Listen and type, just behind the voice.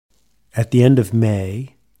At the end of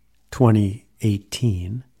May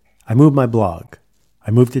 2018, I moved my blog.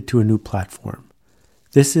 I moved it to a new platform.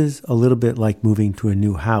 This is a little bit like moving to a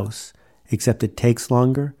new house, except it takes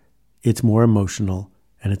longer, it's more emotional,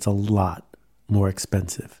 and it's a lot more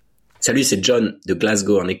expensive. Salut, c'est John de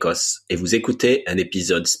Glasgow en Écosse et vous écoutez un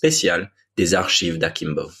épisode spécial des archives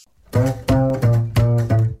d'Akimbo.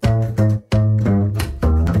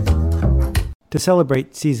 To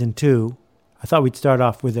celebrate Season 2, I thought we'd start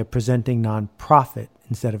off with a presenting nonprofit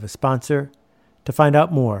instead of a sponsor. To find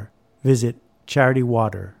out more, visit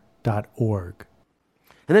charitywater.org.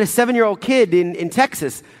 And then a 7-year-old kid in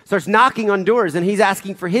Texas starts knocking on doors, and he's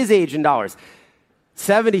asking for his age in dollars.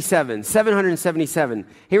 777.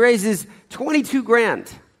 He raises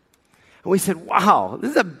 $22,000. And we said, wow,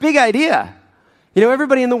 this is a big idea. You know,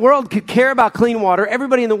 everybody in the world could care about clean water.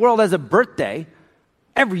 Everybody in the world has a birthday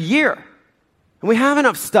every year. And we have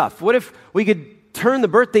enough stuff. What if we could turn the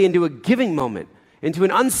birthday into a giving moment, into an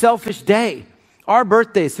unselfish day? Our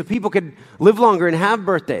birthdays, so people could live longer and have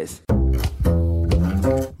birthdays.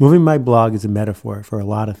 Moving my blog is a metaphor for a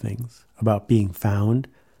lot of things, about being found,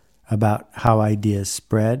 about how ideas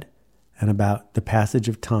spread, and about the passage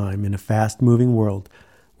of time in a fast-moving world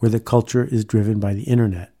where the culture is driven by the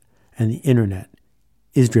internet, and the internet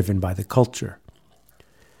is driven by the culture.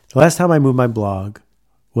 The last time I moved my blog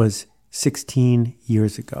was 16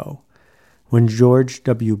 years ago, when George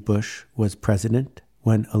W. Bush was president,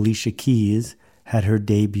 when Alicia Keys had her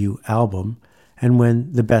debut album, and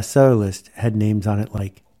when the bestseller list had names on it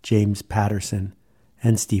like James Patterson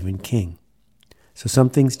and Stephen King. So some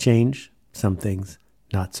things change, some things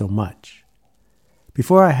not so much.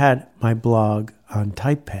 Before I had my blog on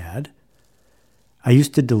TypePad, I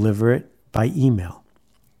used to deliver it by email,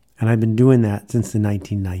 and I've been doing that since the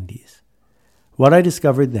 1990s. What I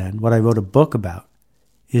discovered then, what I wrote a book about,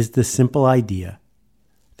 is the simple idea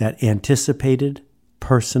that anticipated,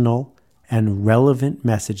 personal, and relevant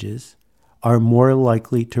messages are more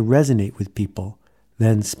likely to resonate with people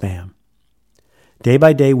than spam. Day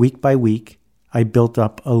by day, week by week, I built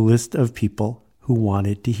up a list of people who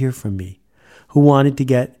wanted to hear from me, who wanted to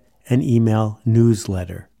get an email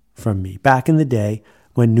newsletter from me. Back in the day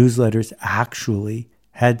when newsletters actually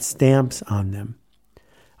had stamps on them,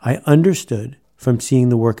 I understood from seeing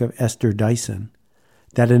the work of Esther Dyson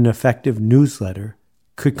that an effective newsletter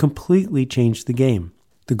could completely change the game.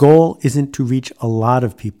 The goal isn't to reach a lot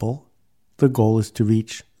of people. The goal is to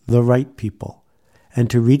reach the right people and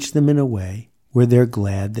to reach them in a way where they're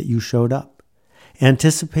glad that you showed up.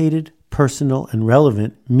 Anticipated, personal, and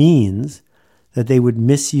relevant means that they would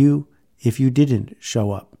miss you if you didn't show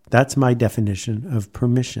up. That's my definition of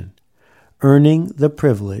permission. Earning the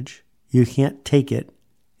privilege, you can't take it.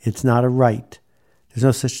 It's not a right. There's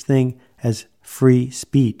no such thing as free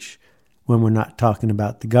speech when we're not talking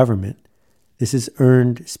about the government. This is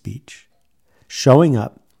earned speech. Showing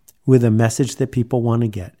up with a message that people want to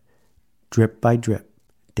get, drip by drip,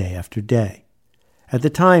 day after day. At the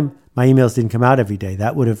time, my emails didn't come out every day.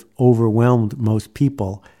 That would have overwhelmed most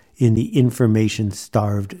people in the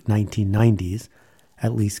information-starved 1990s,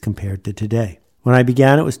 at least compared to today. When I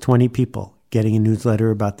began, it was 20 people getting a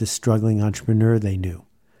newsletter about this struggling entrepreneur they knew.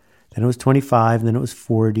 Then it was 25, then it was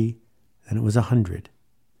 40, then it was 100.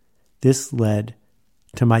 This led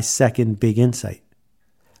to my second big insight.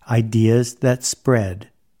 Ideas that spread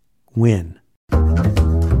win.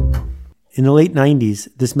 In the late 90s,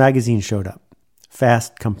 this magazine showed up,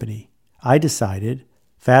 Fast Company. I decided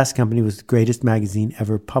Fast Company was the greatest magazine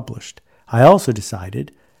ever published. I also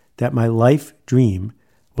decided that my life dream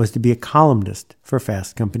was to be a columnist for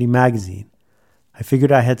Fast Company magazine. I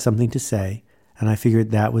figured I had something to say, and I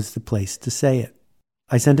figured that was the place to say it.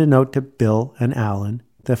 I sent a note to Bill and Alan,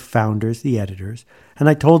 the founders, the editors, and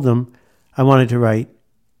I told them I wanted to write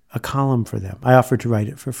a column for them. I offered to write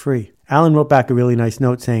it for free. Alan wrote back a really nice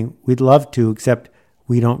note saying, we'd love to, except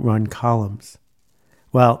we don't run columns.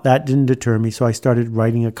 Well, that didn't deter me, so I started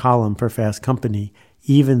writing a column for Fast Company,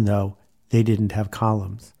 even though they didn't have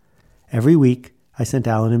columns. Every week, I sent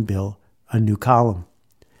Alan and Bill a new column.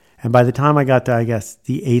 And by the time I got to, I guess,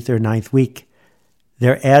 the 8th or 9th week,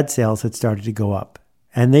 their ad sales had started to go up,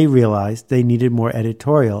 and they realized they needed more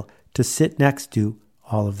editorial to sit next to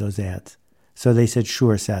all of those ads. So they said,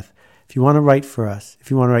 sure, Seth, if you want to write for us, if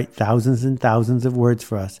you want to write thousands and thousands of words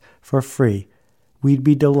for us for free, we'd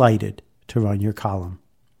be delighted to run your column.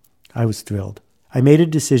 I was thrilled. I made a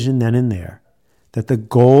decision then and there that the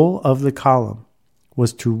goal of the column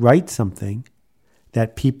was to write something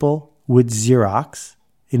that people would Xerox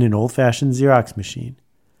in an old-fashioned Xerox machine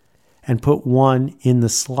and put one in the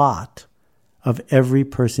slot of every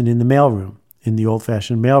person in the mailroom, in the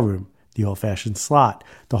old-fashioned mailroom the old-fashioned slot,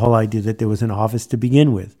 the whole idea that there was an office to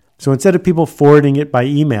begin with. So instead of people forwarding it by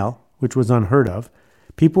email, which was unheard of,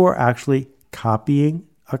 people were actually copying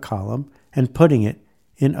a column and putting it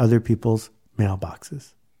in other people's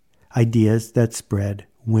mailboxes. Ideas that spread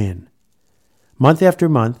win. Month after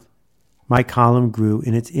month, my column grew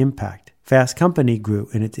in its impact. Fast Company grew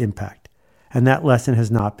in its impact. And that lesson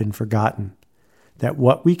has not been forgotten. That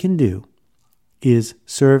what we can do is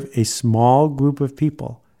serve a small group of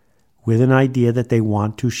people with an idea that they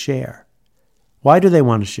want to share. Why do they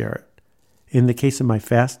want to share it? In the case of my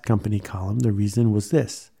Fast Company column, the reason was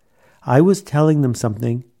this. I was telling them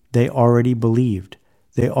something they already believed.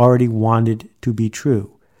 They already wanted to be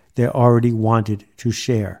true. They already wanted to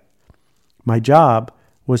share. My job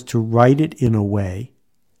was to write it in a way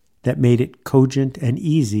that made it cogent and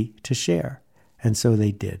easy to share. And so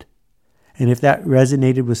they did. And if that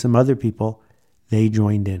resonated with some other people, they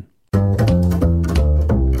joined in.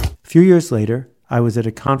 A few years later, I was at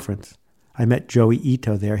a conference. I met Joey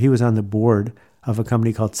Ito there. He was on the board of a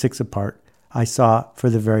company called Six Apart. I saw for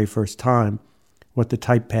the very first time what the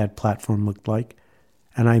TypePad platform looked like,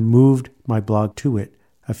 and I moved my blog to it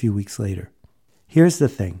a few weeks later. Here's the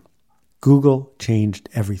thing. Google changed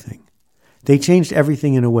everything. They changed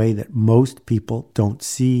everything in a way that most people don't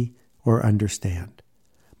see or understand.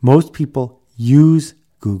 Most people use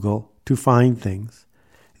Google to find things.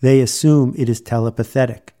 They assume it is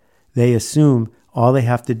telepathic. They assume all they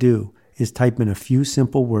have to do is type in a few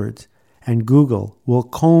simple words, and Google will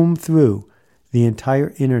comb through the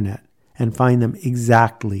entire internet and find them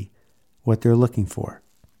exactly what they're looking for.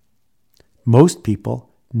 Most people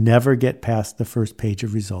never get past the first page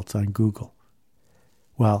of results on Google.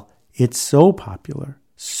 Well, it's so popular,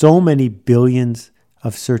 so many billions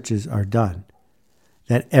of searches are done,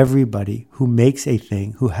 that everybody who makes a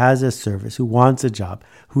thing, who has a service, who wants a job,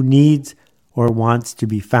 who needs or wants to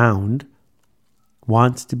be found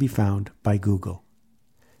by Google.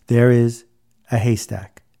 There is a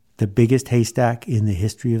haystack, the biggest haystack in the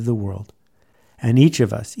history of the world. And each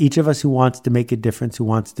of us who wants to make a difference, who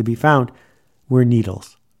wants to be found, we're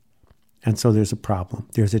needles. And so there's a problem,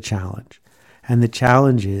 there's a challenge. And the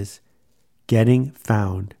challenge is getting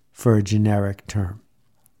found for a generic term.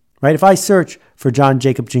 Right? If I search for John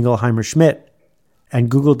Jacob Jingleheimer Schmidt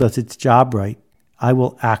and Google does its job right, I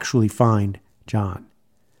will actually find John.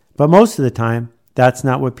 But most of the time, that's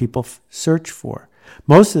not what people search for.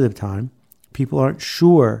 Most of the time, people aren't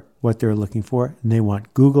sure what they're looking for, and they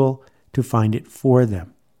want Google to find it for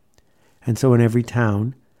them. And so in every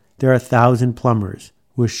town, there are 1,000 plumbers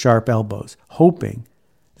with sharp elbows, hoping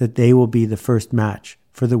that they will be the first match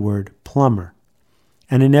for the word plumber.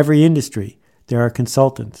 And in every industry, there are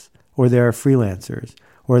consultants, or there are freelancers,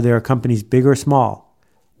 or there are companies big or small,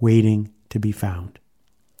 waiting to be found.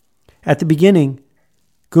 At the beginning,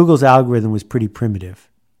 Google's algorithm was pretty primitive.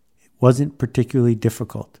 It wasn't particularly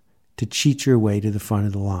difficult to cheat your way to the front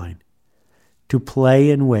of the line, to play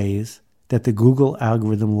in ways that the Google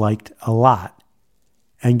algorithm liked a lot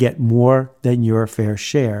and get more than your fair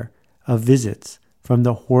share of visits from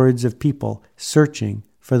the hordes of people searching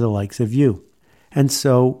for the likes of you. And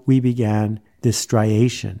so we began this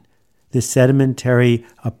striation, this sedimentary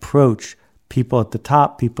approach, people at the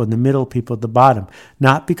top, people in the middle, people at the bottom,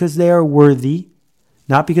 not because they are worthy,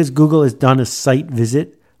 not because Google has done a site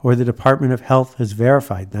visit or the Department of Health has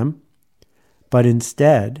verified them, but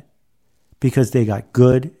instead because they got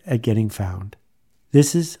good at getting found.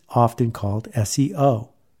 This is often called SEO,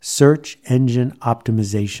 search engine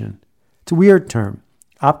optimization. It's a weird term.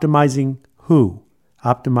 Optimizing who?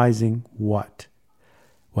 Optimizing what?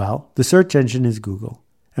 Well, the search engine is Google.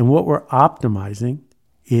 And what we're optimizing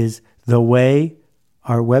is the way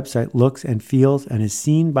our website looks and feels and is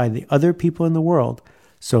seen by the other people in the world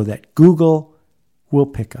so that Google will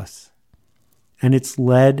pick us. And it's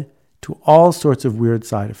led to all sorts of weird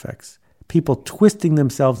side effects. People twisting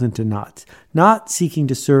themselves into knots, not seeking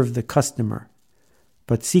to serve the customer,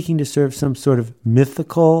 but seeking to serve some sort of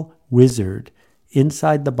mythical wizard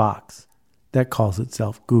inside the box that calls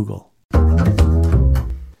itself Google.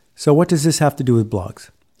 So what does this have to do with blogs?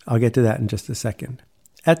 I'll get to that in just a second.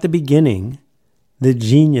 At the beginning, the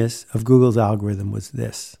genius of Google's algorithm was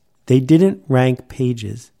this. They didn't rank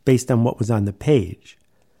pages based on what was on the page.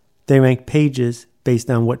 They ranked pages based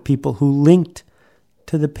on what people who linked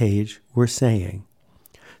to the page were saying.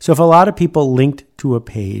 So if a lot of people linked to a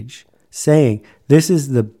page saying, this is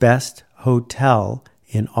the best hotel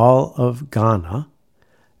in all of Ghana,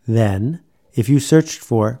 then if you searched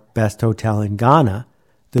for best hotel in Ghana,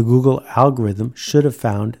 the Google algorithm should have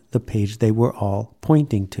found the page they were all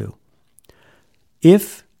pointing to.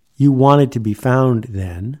 If you wanted to be found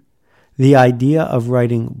then The idea of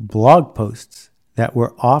writing blog posts that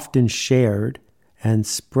were often shared and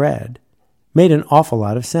spread made an awful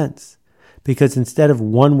lot of sense, because instead of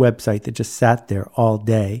one website that just sat there all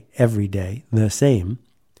day, every day, the same,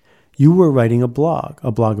 you were writing a blog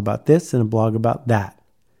about this and a blog about that.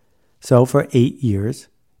 So for 8 years,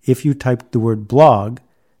 if you typed the word blog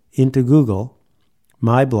into Google,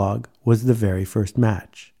 my blog was the very first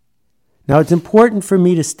match. Now, it's important for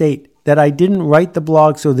me to state that I didn't write the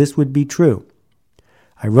blog so this would be true.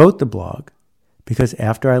 I wrote the blog because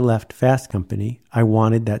after I left Fast Company, I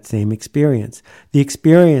wanted that same experience. The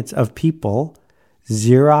experience of people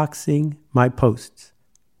Xeroxing my posts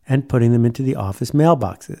and putting them into the office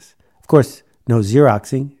mailboxes. Of course, no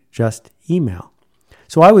Xeroxing, just email.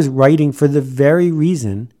 So I was writing for the very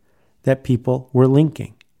reason that people were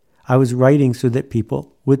linking. I was writing so that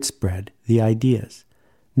people would spread the ideas.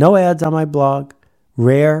 No ads on my blog,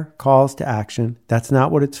 rare calls to action. That's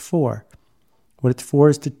not what it's for. What it's for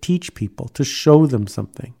is to teach people, to show them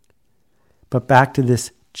something. But back to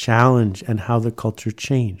this challenge and how the culture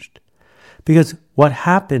changed. Because what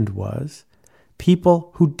happened was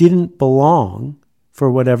people who didn't belong, for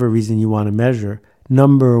whatever reason you want to measure,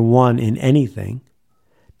 number one in anything,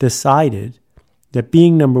 decided that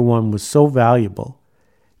being number one was so valuable,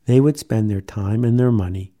 they would spend their time and their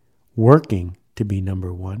money working to be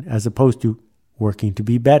number one, as opposed to working to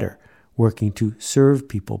be better, working to serve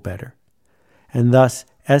people better. And thus,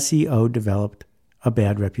 SEO developed a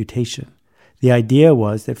bad reputation. The idea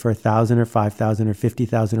was that for $1,000 or $5,000 or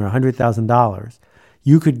 $50,000 or $100,000,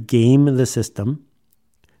 you could game the system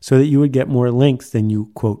so that you would get more links than you,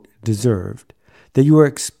 quote, deserved, that you were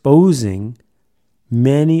exposing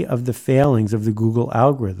many of the failings of the Google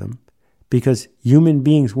algorithm because human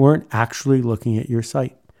beings weren't actually looking at your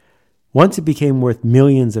site. Once it became worth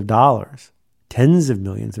millions of dollars, tens of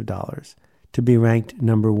millions of dollars, to be ranked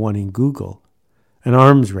number one in Google, an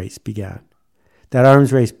arms race began. That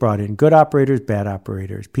arms race brought in good operators, bad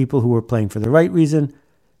operators, people who were playing for the right reason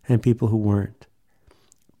and people who weren't.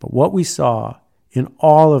 But what we saw in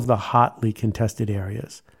all of the hotly contested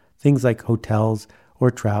areas, things like hotels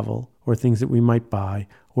or travel or things that we might buy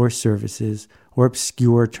or services or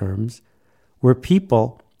obscure terms, were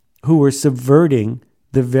people who were subverting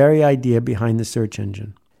the very idea behind the search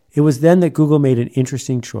engine. It was then that Google made an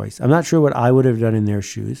interesting choice. I'm not sure what I would have done in their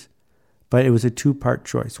shoes, but it was a two-part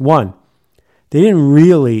choice. One, they didn't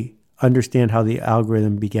really understand how the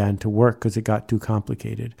algorithm began to work because it got too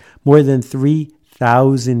complicated. More than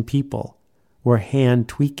 3,000 people were hand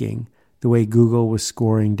tweaking the way Google was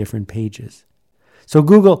scoring different pages. So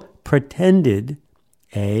Google pretended,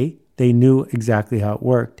 A, they knew exactly how it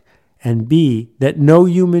worked, and B, that no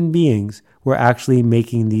human beings were actually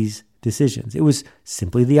making these decisions. It was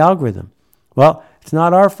simply the algorithm. Well, it's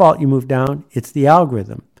not our fault you moved down, it's the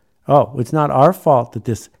algorithm. Oh, it's not our fault that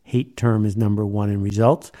this hate term is number one in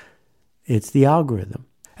results. It's the algorithm.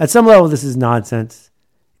 At some level, this is nonsense.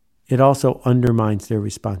 It also undermines their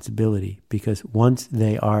responsibility because once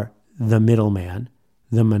they are the middleman,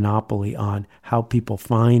 the monopoly on how people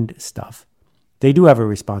find stuff, they do have a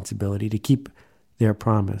responsibility to keep their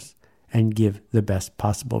promise and give the best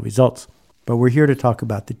possible results. But we're here to talk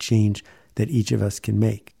about the change that each of us can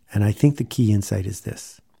make. And I think the key insight is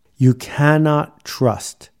this. You cannot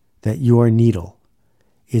trust that your needle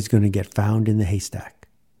is going to get found in the haystack.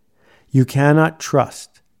 You cannot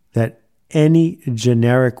trust that any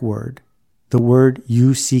generic word, the word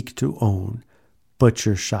you seek to own,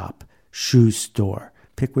 butcher shop, shoe store,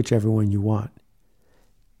 pick whichever one you want,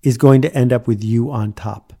 is going to end up with you on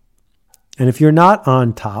top. And if you're not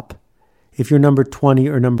on top, if you're number 20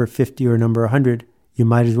 or number 50 or number 100, you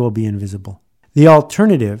might as well be invisible. The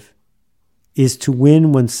alternative is to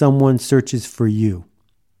win when someone searches for you.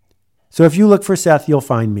 So if you look for Seth, you'll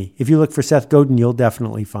find me. If you look for Seth Godin, you'll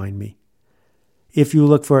definitely find me. If you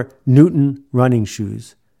look for Newton running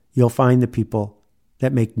shoes, you'll find the people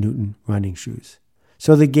that make Newton running shoes.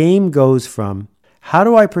 So the game goes from, how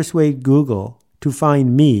do I persuade Google to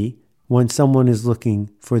find me when someone is looking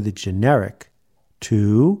for the generic,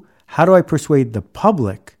 to how do I persuade the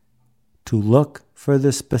public to look for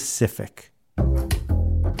the specific?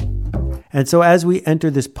 And so as we enter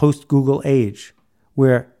this post-Google age,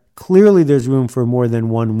 where clearly there's room for more than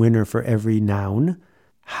one winner for every noun,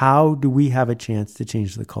 how do we have a chance to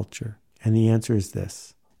change the culture? And the answer is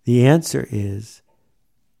this. The answer is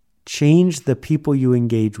change the people you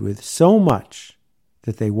engage with so much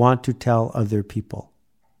that they want to tell other people.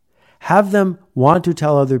 Have them want to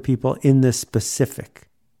tell other people in the specific,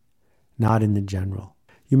 not in the general.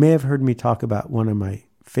 You may have heard me talk about one of my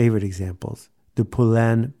favorite examples, the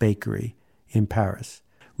Poulain Bakery in Paris,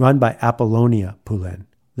 run by Apollonia Poulain.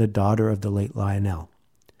 the daughter of the late Lionel.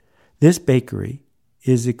 This bakery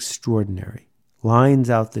is extraordinary. Lines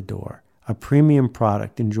out the door, a premium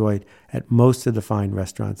product enjoyed at most of the fine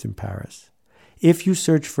restaurants in Paris. If you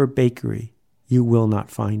search for bakery, you will not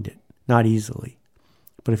find it, not easily.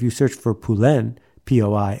 But if you search for Poilane,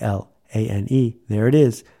 P-O-I-L-A-N-E, there it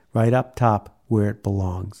is, right up top where it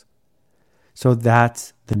belongs. So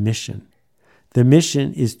that's the mission. The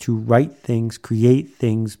mission is to write things, create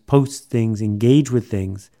things, post things, engage with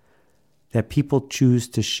things that people choose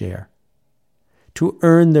to share. To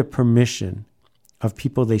earn the permission of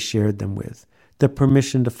people they shared them with, the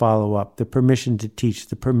permission to follow up, the permission to teach,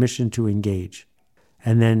 the permission to engage,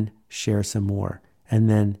 and then share some more, and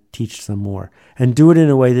then teach some more, and do it in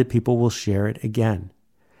a way that people will share it again,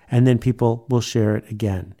 and then people will share it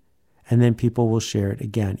again, and then people will share it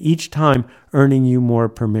again, each time earning you more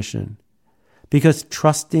permission. Because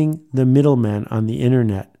trusting the middleman on the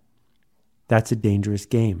internet, that's a dangerous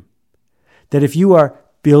game. That if you are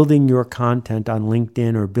building your content on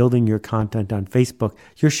LinkedIn or building your content on Facebook,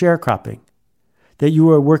 you're sharecropping. That you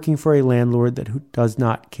are working for a landlord that does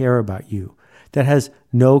not care about you, that has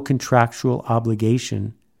no contractual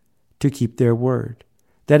obligation to keep their word.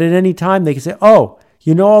 That at any time they can say, oh,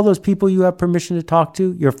 you know all those people you have permission to talk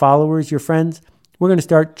to, your followers, your friends? We're going to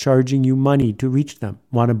start charging you money to reach them.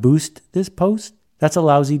 Want to boost this post? That's a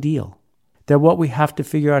lousy deal. That what we have to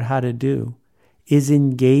figure out how to do is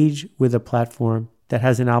engage with a platform that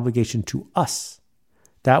has an obligation to us.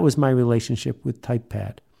 That was my relationship with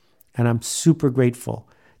TypePad. And I'm super grateful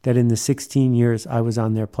that in the 16 years I was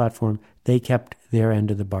on their platform, they kept their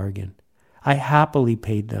end of the bargain. I happily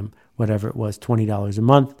paid them whatever it was, $20 a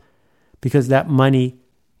month, because that money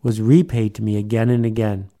was repaid to me again and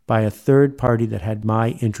again by a third party that had my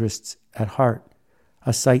interests at heart,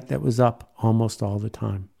 a site that was up almost all the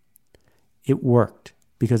time. It worked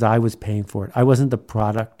because I was paying for it. I wasn't the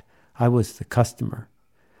product. I was the customer.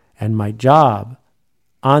 And my job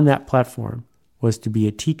on that platform was to be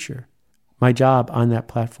a teacher. My job on that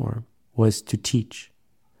platform was to teach,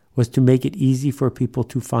 was to make it easy for people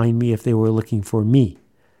to find me if they were looking for me,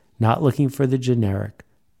 not looking for the generic,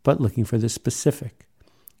 but looking for the specific.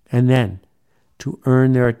 And then to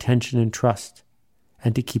earn their attention and trust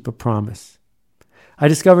and to keep a promise. I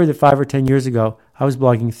discovered that 5 or 10 years ago, I was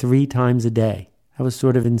blogging 3 times a day. I was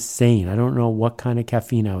sort of insane. I don't know what kind of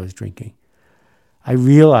caffeine I was drinking. I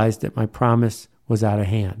realized that my promise was out of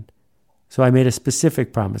hand. So I made a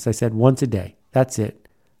specific promise. I said, once a day, that's it.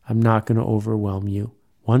 I'm not going to overwhelm you.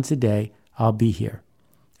 Once a day, I'll be here.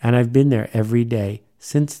 And I've been there every day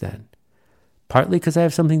since then. Partly because I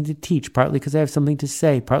have something to teach, partly because I have something to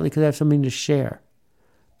say, partly because I have something to share.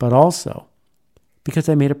 But also because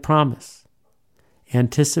I made a promise.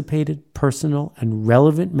 Anticipated, personal, and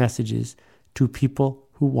relevant messages to people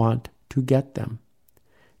who want to get them.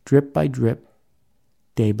 Drip by drip,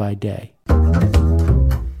 day by day.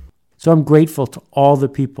 So I'm grateful to all the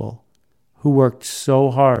people who worked so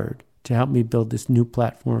hard to help me build this new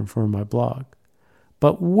platform for my blog.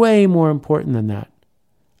 But way more important than that,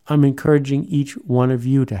 I'm encouraging each one of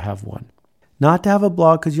you to have one. Not to have a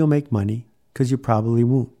blog because you'll make money, because you probably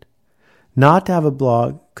won't. Not to have a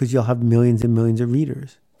blog because you'll have millions and millions of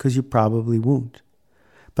readers, because you probably won't.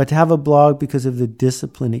 But to have a blog because of the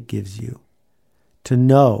discipline it gives you. To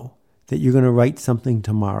know that you're going to write something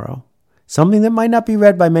tomorrow. Something that might not be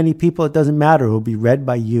read by many people, it doesn't matter. It will be read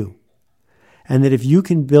by you. And that if you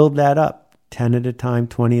can build that up 10 at a time,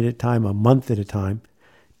 20 at a time, a month at a time,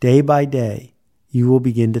 day by day, you will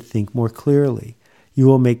begin to think more clearly. You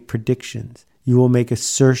will make predictions. You will make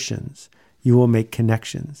assertions. You will make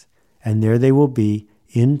connections. And there they will be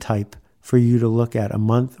in type for you to look at a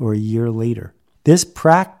month or a year later. This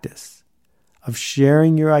practice of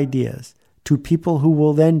sharing your ideas to people who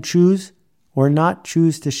will then choose or not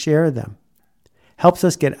choose to share them helps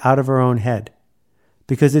us get out of our own head,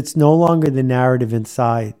 because it's no longer the narrative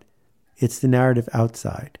inside, it's the narrative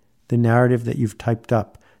outside, the narrative that you've typed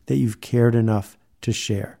up, that you've cared enough to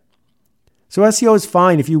share. So SEO is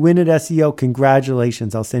fine. If you win at SEO,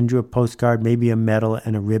 congratulations. I'll send you a postcard, maybe a medal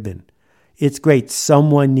and a ribbon. It's great.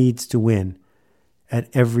 Someone needs to win at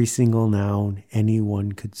every single noun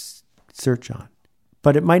anyone could search on.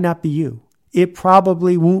 But it might not be you. It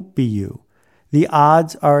probably won't be you. The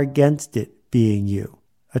odds are against it being you.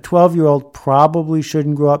 A 12-year-old probably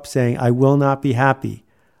shouldn't grow up saying, I will not be happy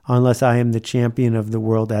unless I am the champion of the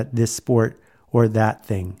world at this sport or that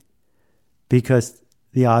thing, because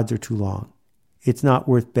the odds are too long. It's not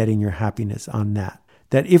worth betting your happiness on that.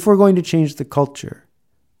 That if we're going to change the culture,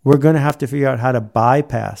 we're going to have to figure out how to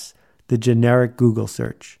bypass the generic Google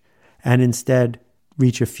search and instead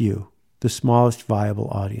reach a few, the smallest viable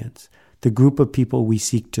audience, the group of people we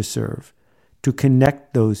seek to serve, to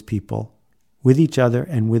connect those people with each other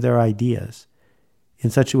and with our ideas in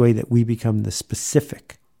such a way that we become the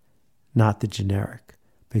specific, not the generic.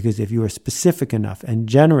 Because if you are specific enough and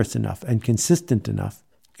generous enough and consistent enough,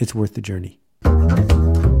 it's worth the journey.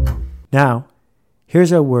 Now,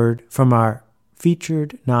 here's a word from our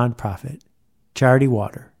featured nonprofit, Charity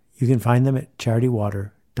Water. You can find them at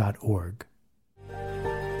charitywater.org.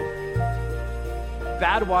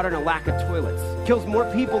 Bad water and a lack of toilets kills more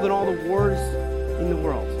people than all the wars in the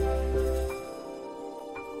world.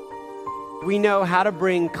 We know how to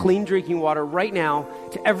bring clean drinking water right now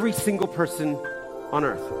to every single person on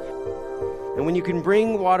earth. And when you can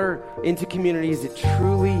bring water into communities, it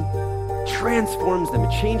truly transforms them.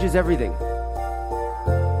 It changes everything.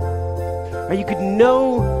 Or you could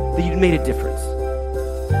know that you'd made a difference.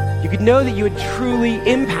 You could know that you had truly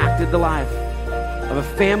impacted the life of a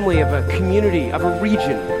family, of a community, of a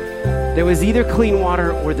region. There was either clean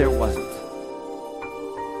water or there wasn't.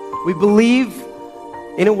 We believe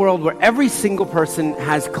in a world where every single person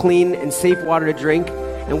has clean and safe water to drink,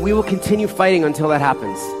 and we will continue fighting until that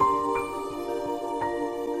happens.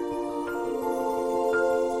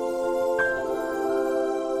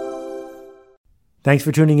 Thanks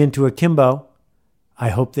for tuning in to Akimbo. I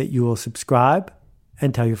hope that you will subscribe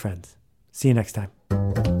and tell your friends. See you next time.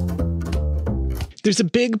 There's a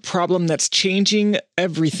big problem that's changing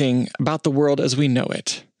everything about the world as we know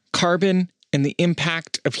it. Carbon and the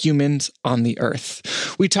impact of humans on the earth.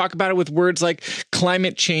 We talk about it with words like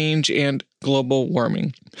climate change and global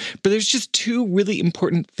warming. But there's just two really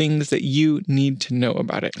important things that you need to know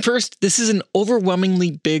about it. First, this is an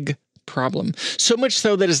overwhelmingly big problem. So much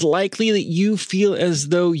so that it's likely that you feel as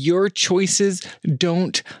though your choices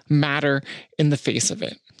don't matter in the face of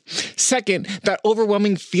it. Second, that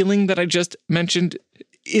overwhelming feeling that I just mentioned,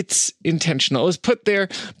 it's intentional. It was put there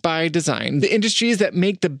by design. The industries that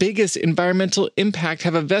make the biggest environmental impact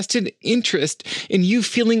have a vested interest in you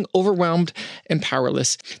feeling overwhelmed and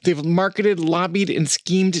powerless. They've marketed, lobbied, and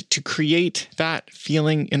schemed to create that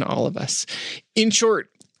feeling in all of us. In short,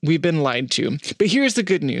 we've been lied to. But here's the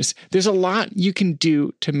good news. There's a lot you can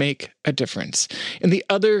do to make a difference. And the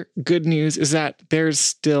other good news is that there's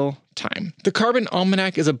still time. The Carbon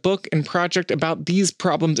Almanac is a book and project about these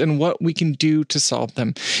problems and what we can do to solve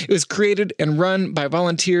them. It was created and run by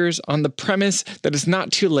volunteers on the premise that it's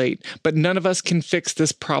not too late, but none of us can fix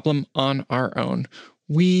this problem on our own.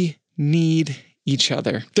 We need each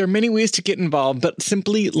other. There are many ways to get involved, but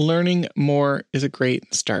simply learning more is a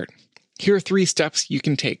great start. Here are 3 steps you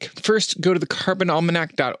can take. First, go to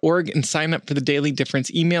thecarbonalmanac.org and sign up for the Daily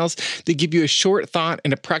Difference emails. They give you a short thought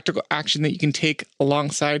and a practical action that you can take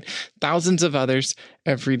alongside thousands of others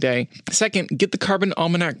every day. Second, get the Carbon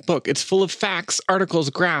Almanac book. It's full of facts, articles,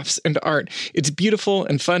 graphs, and art. It's beautiful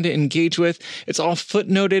and fun to engage with. It's all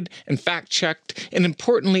footnoted and fact-checked. And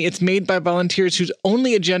importantly, it's made by volunteers whose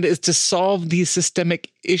only agenda is to solve these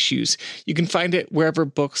systemic issues. You can find it wherever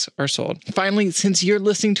books are sold. Finally, since you're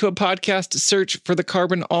listening to a podcast, search for the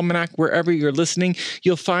Carbon Almanac wherever you're listening.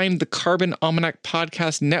 You'll find the Carbon Almanac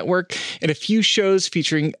Podcast Network and a few shows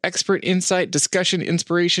featuring expert insight, discussion,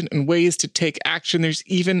 inspiration, and ways to take action. There's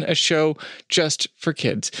even a show just for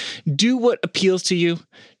kids. Do what appeals to you.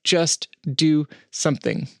 Just do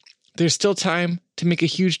something. There's still time to make a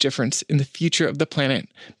huge difference in the future of the planet,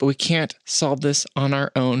 but we can't solve this on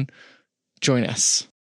our own. Join us.